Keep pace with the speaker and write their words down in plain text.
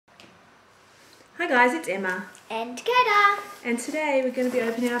Hi guys, it's Emma. And Dakota. And today we're going to be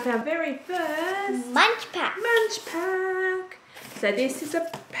opening up our very first MUNCHPAK. So this is a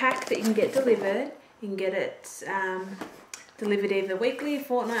pack that you can get delivered. You can get it delivered either weekly,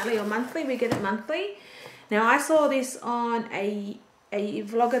 fortnightly or monthly. We get it monthly. Now I saw this on a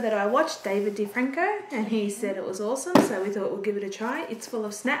vlogger that I watched, Franco, and he said it was awesome, so we thought we'll give it a try. It's full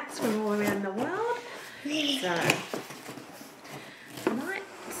of snacks from all around the world. So I might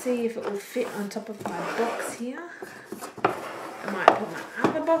see if it will fit on top of my box here. I might put my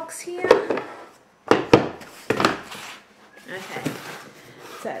other box here. Okay,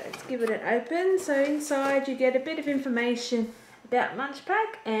 so let's give it an open. So inside you get a bit of information about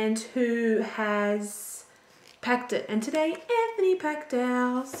MUNCHPAK and who has packed it. And today Anthony packed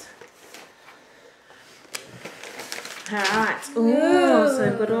ours. Alright, so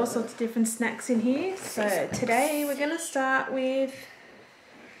we've got all sorts of different snacks in here. So today we're going to start with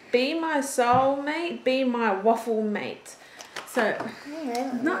Be My Soulmate, Be My Waffle Mate. So,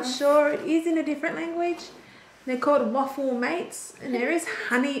 I'm not sure, it is in a different language. They're called waffle mates and there is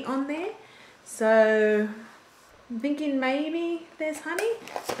honey on there. So, I'm thinking maybe there's honey,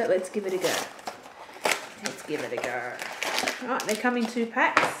 but let's give it a go. Let's give it a go. Alright, they come in 2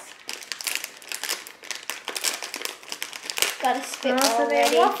 packs. Got a spit So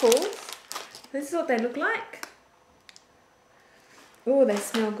they're waffles. This is what they look like. Oh, they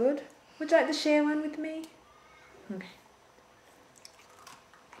smell good. Would you like to share one with me? Okay.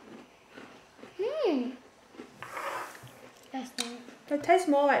 They taste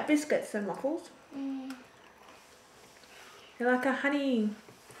more like biscuits than waffles. They're like a honey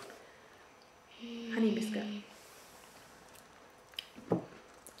biscuit.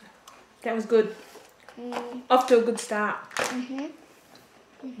 That was good. Off to a good start. Okay.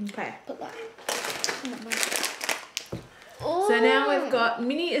 Put that. So now we've got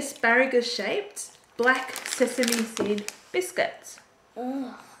mini asparagus shaped black sesame seed biscuits.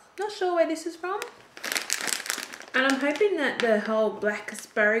 Not sure where this is from. And I'm hoping that the whole black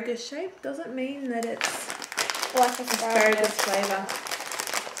asparagus shape doesn't mean that it's Black asparagus flavour.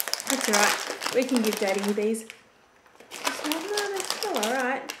 That's alright. We can give Daddy these. They smell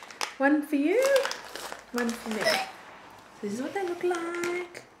alright. One for you, one for me. This is what they look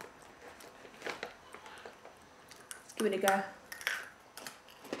like. Let's give it a go.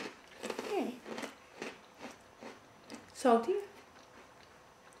 Salty.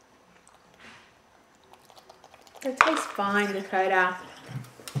 They taste fine, Dakota.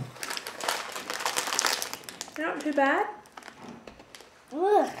 They're not too bad.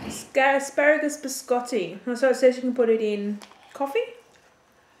 Asparagus biscotti. So it says you can put it in coffee.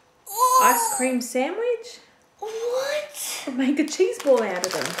 Ice cream sandwich. What? Or make a cheese ball out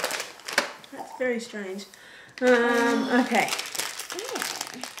of them. That's very strange. Okay.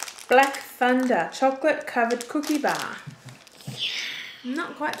 Black Thunder chocolate covered cookie bar. I'm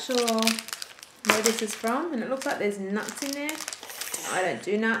not quite sure where this is from, and it looks like there's nuts in there. I don't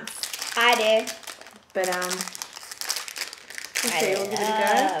do nuts. I do. But let's see, we'll give it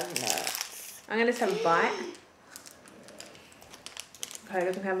a go. I'm gonna just have a bite. Okay,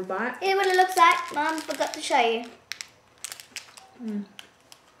 we can have a bite. Here's what it looks like. Mum forgot to show you.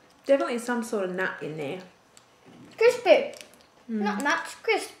 Definitely some sort of nut in there. Crispy. Not nuts,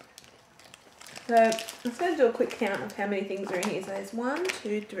 crisp. So I'm just going to do a quick count of how many things are in here. So there's 1,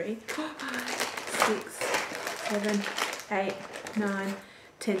 2, 3, 4, 5, 6, 7, 8, 9,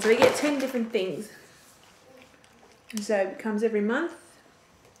 10. So we get 10 different things. And so it comes every month.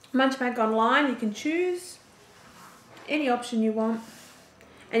 MUNCHPAK online, you can choose any option you want.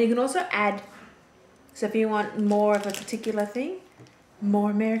 And you can also add. So if you want more of a particular thing, more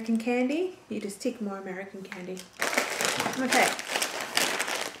American candy, you just tick more American candy. Okay.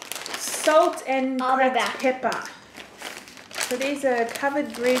 Salt and cracked pepper. So these are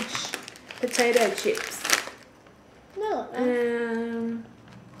covered bridge potato chips. No,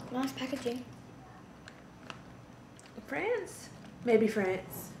 nice packaging. France? Maybe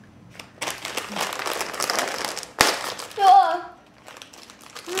France. Oh,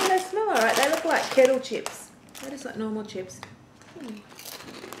 They smell alright. They look like kettle chips. They're just like normal chips.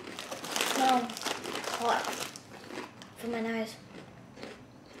 Smell hot from my nose.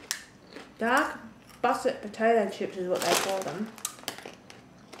 Dark busset potato chips is what they call them.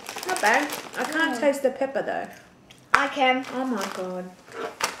 Not bad. I can't taste the pepper though. I can. Oh my god.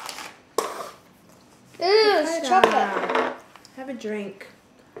 Ooh, it's chocolate. Have a drink.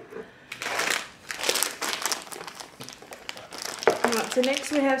 Alright, so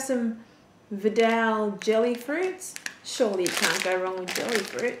next we have some Vidal jelly fruits. Surely you can't go wrong with jelly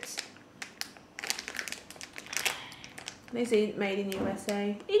fruits. These are made in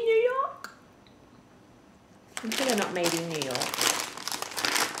USA. In New York. I'm sure they're not made in New York.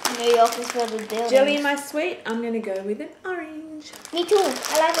 New York is for the buildings. Jelly in my sweet, I'm going to go with an orange. Me too.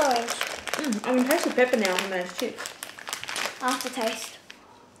 I like orange. I'm going to taste the pepper now from those chips. Aftertaste.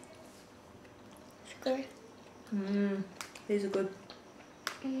 It's good. These are good.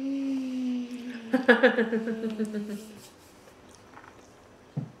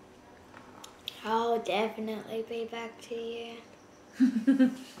 I'll definitely be back to you.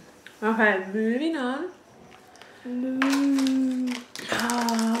 Okay, moving on.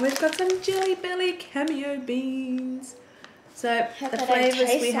 We've got some Jelly Belly Cameo beans. So the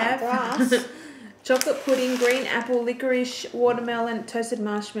flavours we have: chocolate pudding, green apple, licorice, watermelon, toasted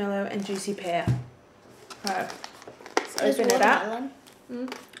marshmallow, and juicy pear. Right, let's open it up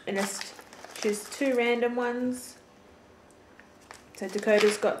and just choose 2 random ones. So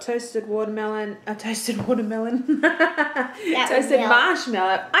Dakota's got toasted watermelon, toasted marshmallow.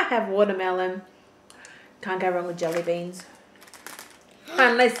 I have watermelon. Can't go wrong with jelly beans.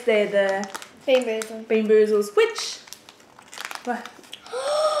 Unless they're the Bean Boozles. Which? What?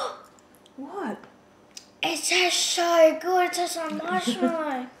 What? It tastes so good. It tastes like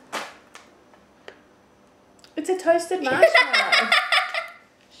marshmallow. It's a toasted marshmallow.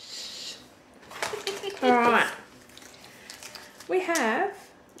 Shh. Alright. We have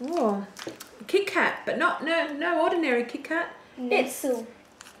Kit Kat, but no ordinary Kit Kat. Nestle.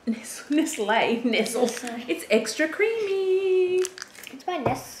 Nestle. It's extra creamy. It's by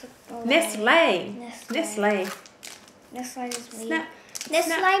Nestle. Nestle. Nestle is weird.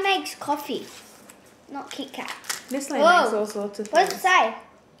 Nestle makes coffee, not Kit Kat. Nestle makes all sorts of things. What does it say?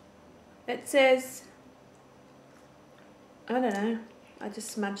 It says, I don't know. I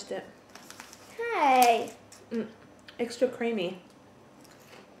just smudged it. Hey. Extra creamy.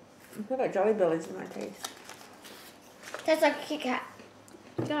 I've got Jolly Bellies in my teeth. Tastes like a Kit Kat.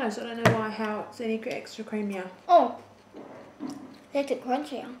 It does. I don't know how it's any extra creamier. Oh. Tastes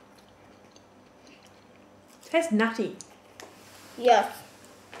crunchier. Tastes nutty. Yes.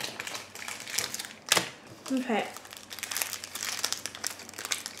 Okay.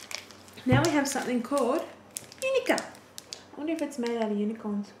 Now we have something called Unica. I wonder if it's made out of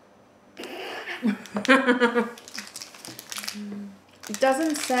unicorns. It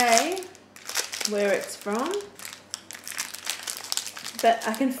doesn't say where it's from, but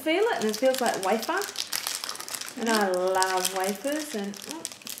I can feel it, and it feels like wafer, and I love wafers. And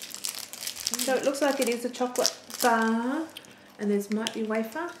so it looks like it is a chocolate bar, and there might be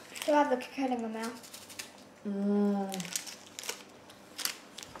wafer. Do I have the Kit Kat in my mouth?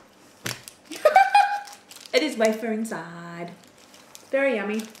 It is wafer inside. Very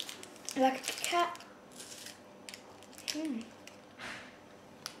yummy. Like a Kit Kat. Okay.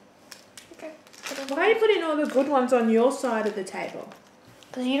 Why are you putting all the good ones on your side of the table?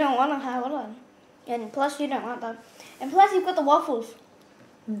 Because you don't want to have one. And plus you don't want them. And plus you've got the waffles.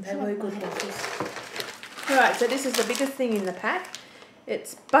 They're really good waffles. Alright, so this is the biggest thing in the pack.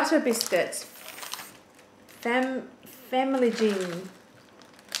 It's butter biscuits. Family Gene.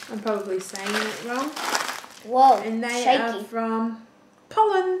 I'm probably saying it wrong. Whoa, and they shaky. are from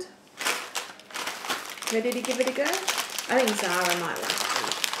Poland. Ready to give it a go? I think Zara might like them.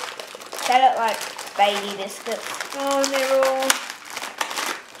 They look like baby biscuits. Oh, and they're all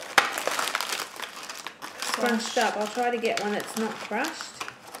scrunched up. I'll try to get one that's not crushed.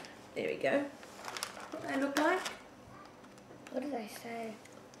 There we go. What they look like? What do they say?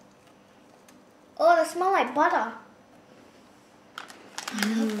 Oh, they smell like butter.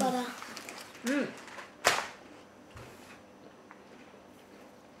 I love butter.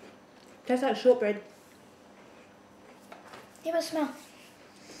 Tastes like shortbread. Give it a smell.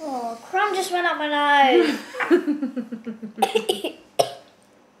 Oh, crumb just went up my nose.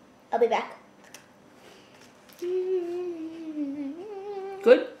 I'll be back.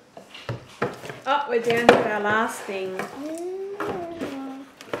 Good? Oh, we're down to our last thing.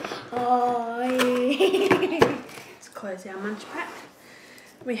 Let's close our munch pack.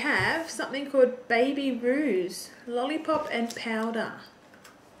 We have something called Baby Ruse, lollipop and powder.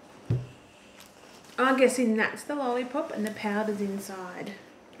 I'm guessing that's the lollipop and the powder's inside.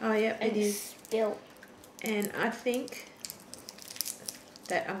 Oh, yep, it is. Spilt. And I think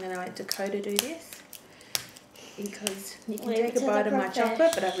that I'm going to let Dakota do this. Because you can take a bite of my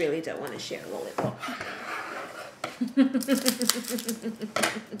chocolate, but I really don't want to share a lollipop. Don't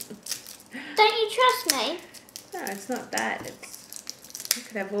you trust me? No, it's not that. You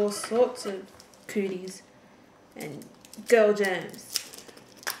could have all sorts of cooties and girl germs.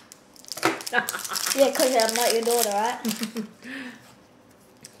 Yeah, because I'm not your daughter, right?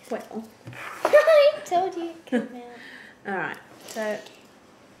 Well. I told you. Come out. Alright, so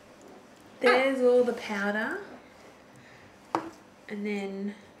there's all the powder. And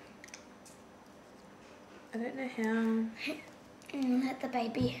then, I don't know how. Let the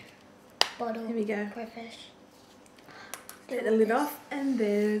baby bottle. Here we go. Go fish. Take the lid off, and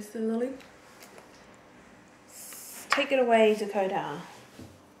there's the lolly. Take it away, Dakota.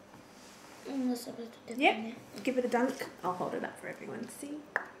 Yep, give it a dunk. I'll hold it up for everyone to see.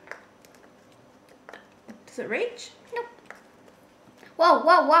 Does it reach? Nope. Whoa,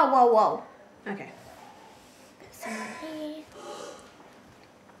 whoa, whoa, whoa, whoa. Okay. Put some in here.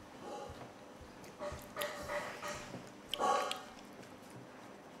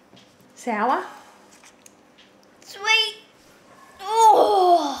 Sour? Sweet.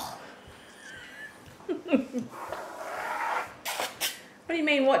 Oh. What do you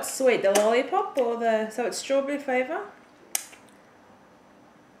mean, what's sweet? The lollipop or the... So it's strawberry flavour?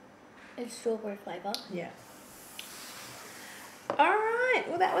 It's strawberry flavour. Yeah. Alright,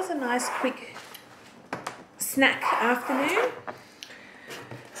 well that was a nice quick snack afternoon.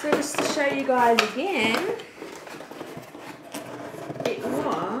 So just to show you guys again, it was...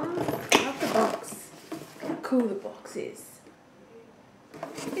 I love the box. Look how cool the box is.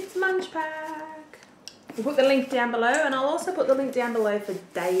 It's MUNCHPAK. We'll put the link down below, and I'll also put the link down below for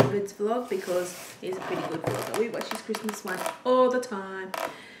David's vlog because he's a pretty good vlogger. We watch his Christmas one all the time.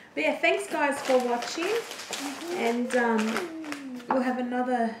 But yeah, thanks guys for watching, and we'll have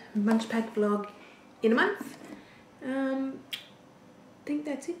another MUNCHPAK vlog in a month. I think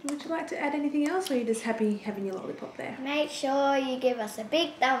that's it. Would you like to add anything else, or are you just happy having your lollipop there? Make sure you give us a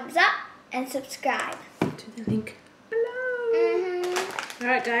big thumbs up and subscribe. To the link below.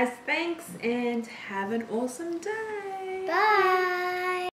 Alright guys, thanks and have an awesome day. Bye.